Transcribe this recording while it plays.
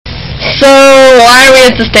So, why are we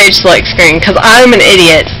at the stage select screen? Because I'm an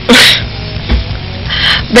idiot.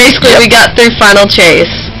 Basically, we got through Final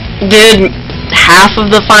Chase, did half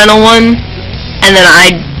of the final one, and then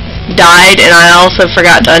I died, and I also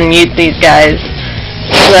forgot to unmute these guys.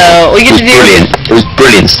 So, we get to do... It was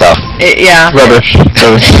brilliant stuff. Yeah. Rubbish.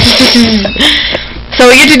 So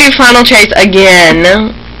we get to do Final Chase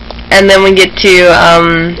again, and then we get to,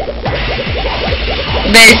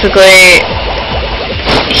 basically,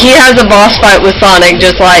 he has a boss fight with Sonic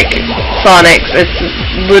just like Sonic's. It's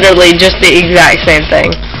literally just the exact same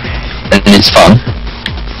thing. And it's fun.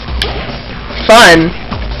 Fun?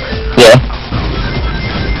 Yeah.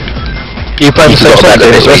 You play the same Sonic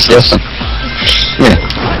as the rest of us. Yeah.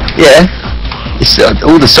 Yeah. It's,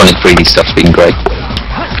 all the Sonic 3D stuff's been great.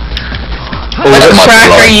 What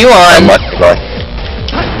track are you on?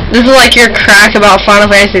 This is like your crack about Final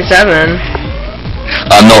Fantasy 7.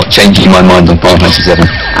 I'm not changing my mind on Final Fantasy 7.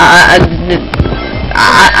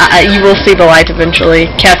 You will see the light eventually.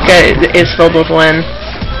 Kefka is filled with wind.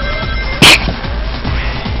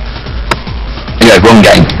 Yeah, wrong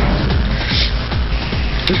game.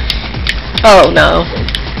 Oh no.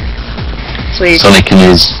 Sweet. Sonic and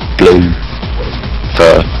his blue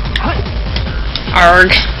fur.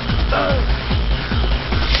 Arg.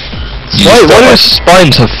 Why do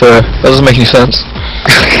spines have fur? That doesn't make any sense.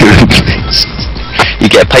 You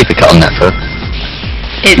get a paper cut on that fur.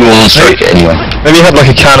 You want to stroke it anyway. Maybe he had like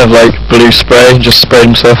a can of like blue spray and just sprayed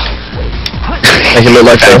himself. Make it look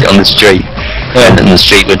like that. On the street. Yeah. And the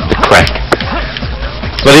street with the crack.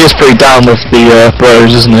 But he is pretty down with the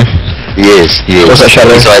bros, isn't he? He is. What's that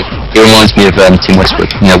shadow? He's like, he reminds me of Tim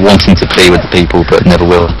Westwood. You know, wanting to be with the people but never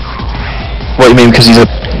will. What do you mean? Because he's a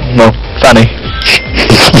fanny?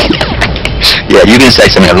 Yeah, you're going to say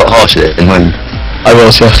something a lot harsher than when I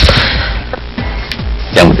was, yes.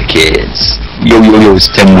 Down with the kids. Yo, it's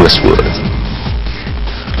Tim Westwood. Are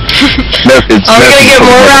we going to get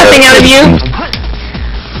more rapping out of you?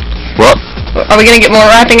 What? Are we going to get more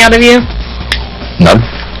rapping out of you? No.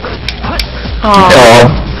 Oh.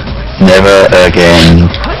 Never again.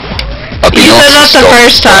 You said that the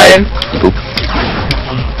first time.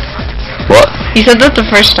 What? You said that the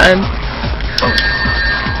first time.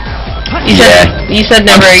 You said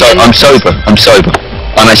never again. I'm sober.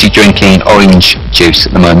 I'm actually drinking orange juice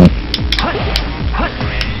at the moment.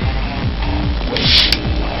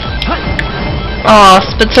 Aw,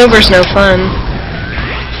 but sober's no fun.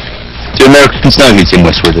 Do Americans know who Tim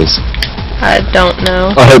Westwood is? I don't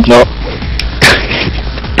know. I hope not.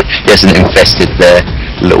 He hasn't infested their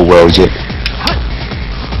little world yet.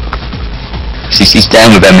 He's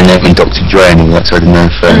down with Eminem and Dr. Dre and all that sort of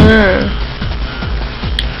stuff.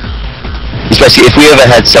 Especially if we ever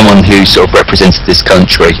had someone who sort of represented this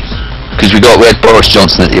country, because we had Boris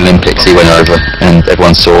Johnson at the Olympics. He went over, and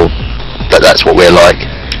everyone saw that that's what we're like.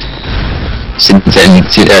 Send Tim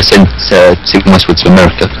Westwood to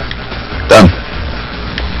America. Done.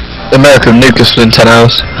 America nuke us within 10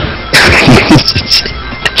 hours.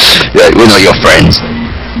 Yeah, we're not your friends.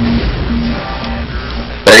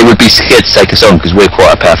 But they would be scared to take us on because we're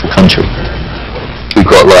quite a powerful country. We've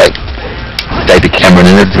got like David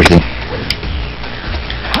Cameron and everything.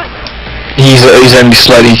 He's only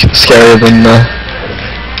slightly scarier than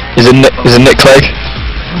is it Nick Clegg?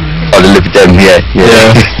 Oh, the Lib Dem, yeah.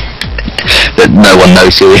 That no one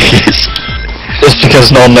knows who he is. Just because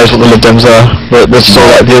no one knows what the Lib Dems are, but they're still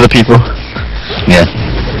like the other people. Yeah.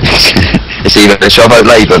 It's either shall I vote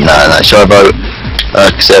Labour? No. Shall I vote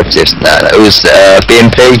Conservatives? No. It was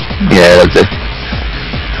BNP? Yeah, that'll do.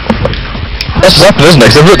 That's what's happened, isn't it?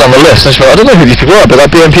 Because they've looked down the list and I don't know who these people are, but that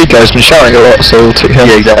BNP guy's been shouting a lot, so we'll take him.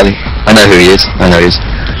 Yeah, exactly. I know who he is.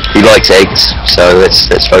 He likes eggs, so let's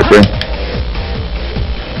vote for him.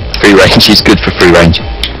 Free range, he's good for free range.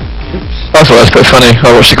 I thought that was pretty funny. I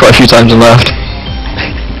watched it quite a few times and laughed.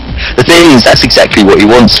 The thing is, that's exactly what he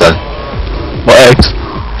wants, though. What, eggs?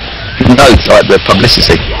 No, like the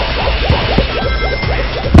publicity.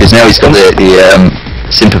 Because now he's got the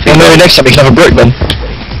sympathy. Well, maybe next time he can have a brick then.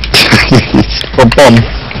 Or a bomb.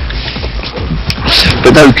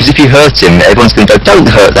 But no, because if you hurt him, everyone's going to go, don't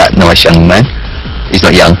hurt that nice young man. He's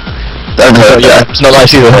not young. Don't hurt that. It's not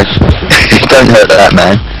nice either. Don't hurt that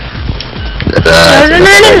man.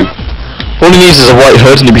 All he needs is a white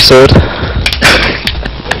hood and he'd be served.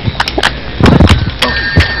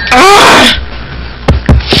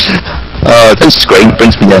 Oh, don't scream, it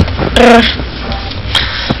brings me down.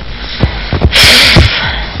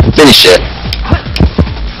 Finish it.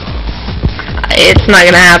 It's not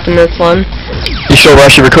gonna happen this one. You sure we're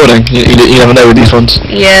actually recording? You never know with these ones.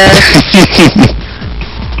 Yeah.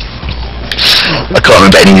 I can't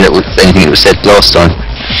remember anything that was said last time.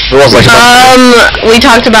 It was like We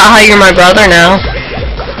talked about how you're my brother now.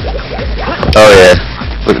 Oh yeah.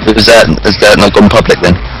 Has that not gone public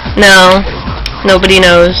then? No, nobody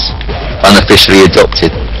knows. Unofficially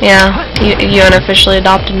adopted. Yeah, you unofficially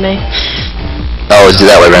adopted me. Oh, is it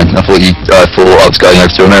that way around? I thought I was going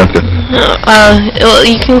over to America. Well,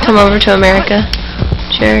 you can come over to America.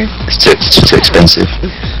 Sure. It's too expensive.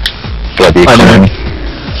 Bloody I know. economy.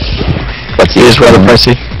 Bloody it is rather economy.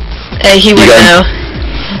 pricey. He would going- know.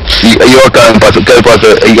 You are going by are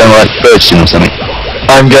you going like Virgin or something?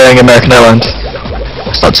 I'm going American Airlines.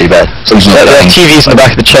 It's not too bad. As long as you're There not are going. TVs in the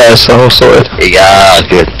back of the chairs, so all sorted. Yeah,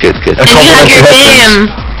 good. A And you have your complimentary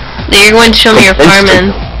game that you're going to show me your farm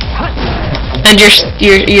in. And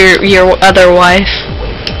your other wife.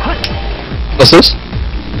 What's this?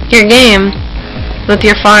 Your game with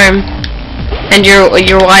your farm and your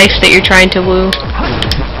wife that you're trying to woo.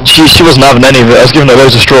 She wasn't having any of it. I was giving her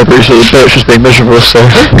loads of strawberries, so the bitch was being miserable, so...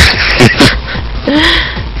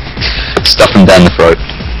 Stuff them down the throat.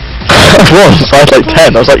 I was. I had like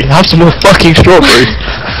 10. I was like, have some more fucking strawberries.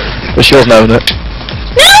 But she wasn't having it.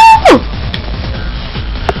 No!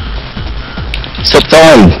 Stop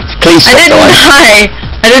dying. Please I stop didn't dying. die.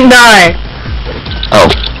 I didn't die. Oh.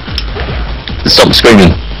 Stop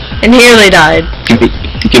screaming. I nearly died.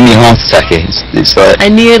 Give me a heart attack here. It's like... I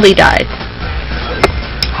nearly died.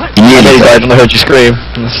 You I nearly died died. and I heard you scream.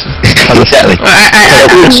 Exactly.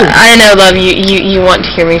 I know, love. You want to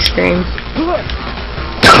hear me scream.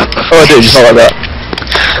 Oh, I do, just not like that.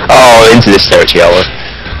 Oh, into this territory, Ola.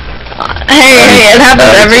 Hey, it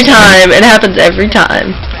happens every time. It happens every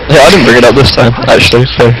time. Yeah, I didn't bring it up this time, actually,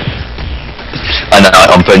 so... I know,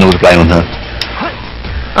 I'm putting all the blame on her.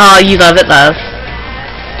 Oh, you love it, love.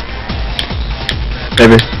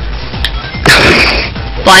 Maybe.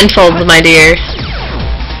 Blindfolds, my dear.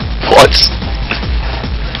 What?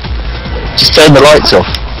 Just turn the lights off.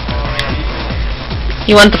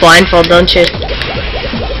 You want the blindfold, don't you?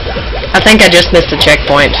 I think I just missed a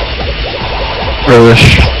checkpoint.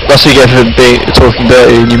 Rubbish. That's what you get for talking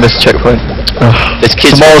dirty and you miss a checkpoint. There's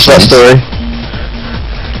kids Tomorrow's that watching story.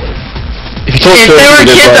 If you talk If dirty, there were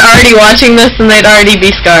you kids like, already watching this, then they'd already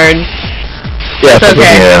be scarred. yeah, it's probably.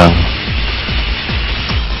 okay. Yeah.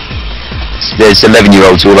 There's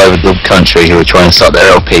 11-year-olds all over the country who are trying to start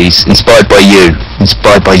their LPs, inspired by you.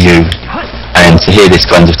 And to hear this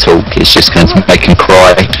kind of talk, it's just going to make them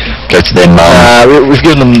cry, go to their mum. We've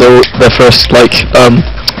given them their first, like,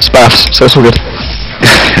 spaffs, so it's all good.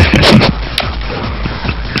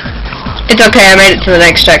 It's okay, I made it to the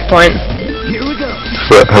next checkpoint.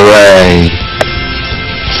 Hooray!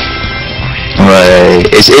 Hooray!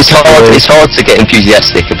 It's hard to get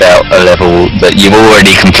enthusiastic about a level that you've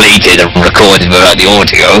already completed and recorded without the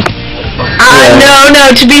audio.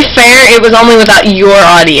 No, to be fair, it was only without your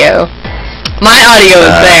audio. My audio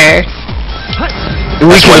was there. We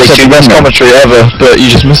That's could why have they said the tuned best in, man. commentary ever, but you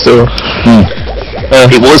just missed it all.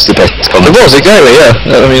 It was the best It comment. was, exactly,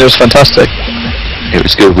 yeah. I mean, it was fantastic. It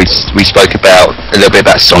was good. We spoke about a little bit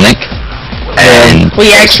about Sonic, and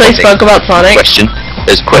We actually spoke about Sonic. question.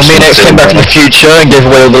 There's a When question. me next came back to the future and gave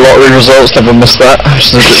away all the lottery results, never missed that.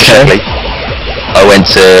 Which is a bit shame. Exactly.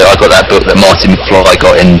 I got that book that Martin McFly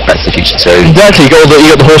got in Back to the Future 2. Exactly, you got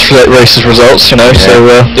the horse races results, you know, so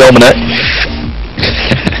the almanac.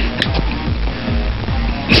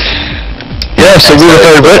 Yeah, so we were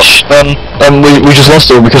very rich, and we just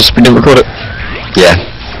lost it all because we didn't record it. Yeah,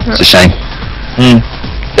 it's a shame.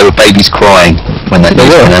 There were babies crying when that There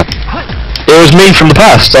news were. went out. It was me from the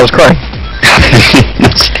past, I was crying.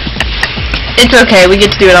 It's okay, we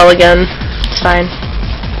get to do it all again. It's fine.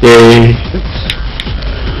 Yay.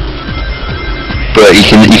 But you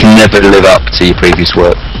can never live up to your previous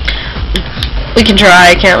work. We can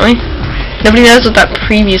try, can't we? Nobody knows what that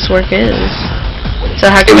previous work is. So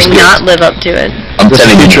how can was we good. not live up to it? I'm The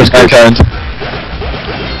telling you, future it was of good. mankind.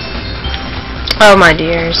 Oh my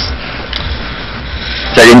dears.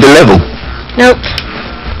 Is that in the level? Nope.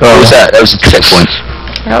 What was that? That was a checkpoint.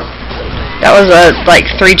 Nope. That was like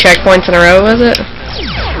 3 checkpoints in a row, was it?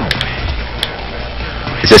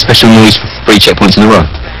 Is there special noise for 3 checkpoints in a row?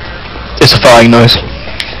 It's a farting noise.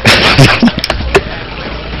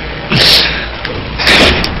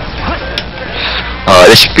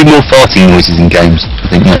 There should be more farting noises in games. I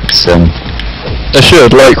think that's It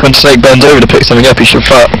should, like when Snake bends over to pick something up, he should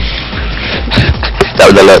fart.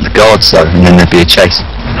 that would alert the guards though, and then there'd be a chase.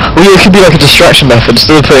 Well, yeah, it could be like a distraction method.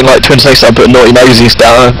 Instead of putting like twin snakes up, put naughty magazines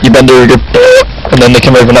down, you bend over and go, and then they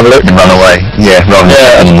come over and have a look. And run away. Yeah, rather than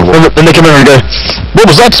Yeah, standing in the wall. then they come over and go, what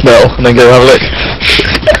was that smell? And then go have a look.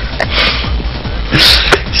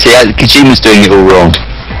 See, Kojima's doing it all wrong.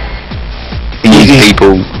 He needs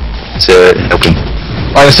people to help him.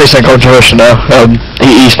 I'm gonna say something controversial now.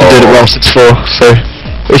 He's been doing it well since 4, so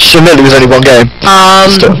which admittedly was only one game.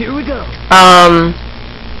 Still.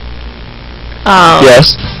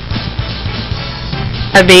 Yes.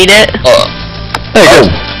 I beat it. There you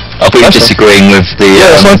go. I'll be disagreeing with the.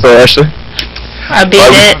 Yeah, that's my fault actually. I beat I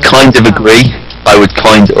would it. kind of agree.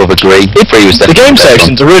 Three was The definitely game the best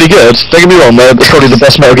sections are really good. Don't get me wrong, they're probably the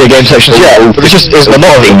best Metal Gear game sections yet. But it just isn't a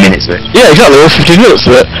lot of 15 them. minutes of it. Yeah, exactly. All 15 minutes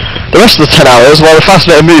of it. The rest of the 10 hours, while a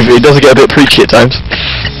fascinating movie, does get a bit preachy at times.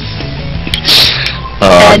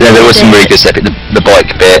 There was some really good stuff. The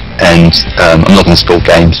bike bit, and I'm not going to spoil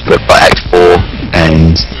games, but by Act 4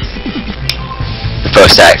 and the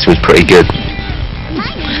first act was pretty good.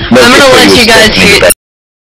 I'm gonna let you guys